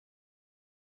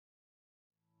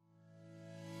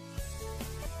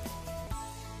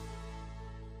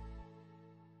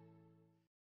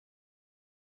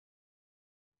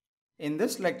In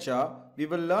this lecture, we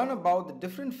will learn about the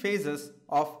different phases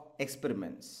of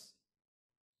experiments.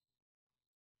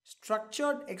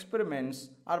 Structured experiments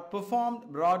are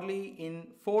performed broadly in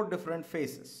 4 different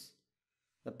phases: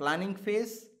 the planning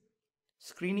phase,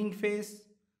 screening phase,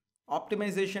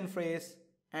 optimization phase,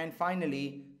 and finally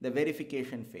the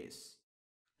verification phase.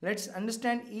 Let's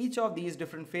understand each of these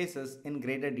different phases in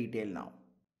greater detail now.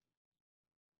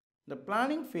 The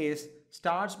planning phase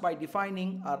starts by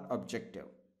defining our objective,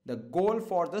 the goal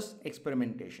for this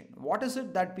experimentation. What is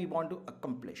it that we want to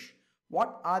accomplish?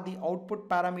 What are the output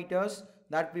parameters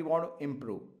that we want to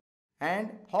improve?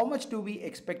 And how much do we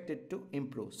expect it to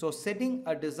improve? So setting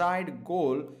a desired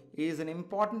goal is an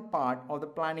important part of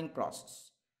the planning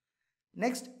process.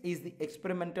 Next is the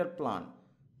experimental plan.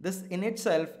 This in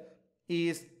itself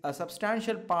is a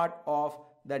substantial part of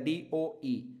the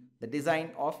DOE, the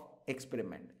design of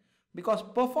experiment, because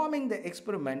performing the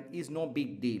experiment is no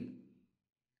big deal.